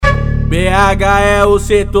BH é o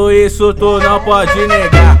setor, isso tu não pode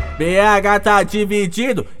negar. BH tá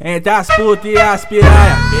dividido entre as putas e as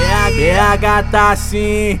piranha. BH tá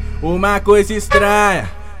assim, uma coisa estranha.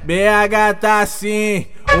 BH tá assim,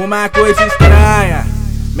 uma coisa estranha.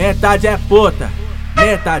 Metade é puta,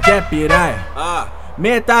 metade é piranha.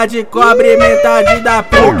 Metade cobre, metade dá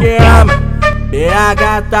porque ama.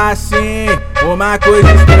 BH tá assim, uma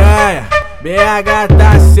coisa estranha. BH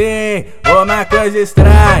tá assim, uma coisa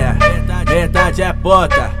estranha. Metade é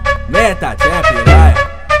puta, metade é piranha.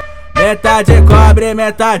 Metade cobre,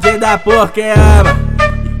 metade dá porque ama.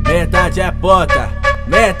 Metade é puta,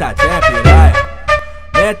 metade é piranha.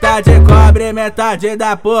 Metade cobre, metade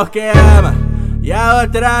dá porque ama. E a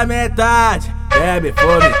outra metade bebe,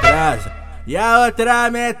 fome e transa. E a outra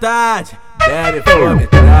metade bebe, fome e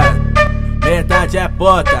transa. Metade é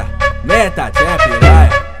puta, metade é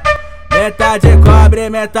piranha. Metade cobre,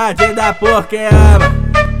 metade dá porque ama.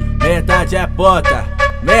 Metade é puta,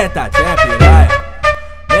 metade é piranha.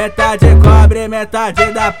 Metade cobre, metade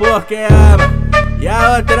dá porque ama. E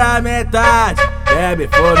a outra metade bebe,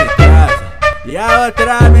 fome e transa. E a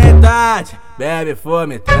outra metade bebe,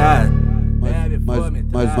 fome e transa.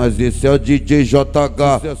 Mas esse é o DJ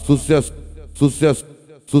JH, sucesso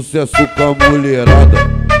com a mulherada.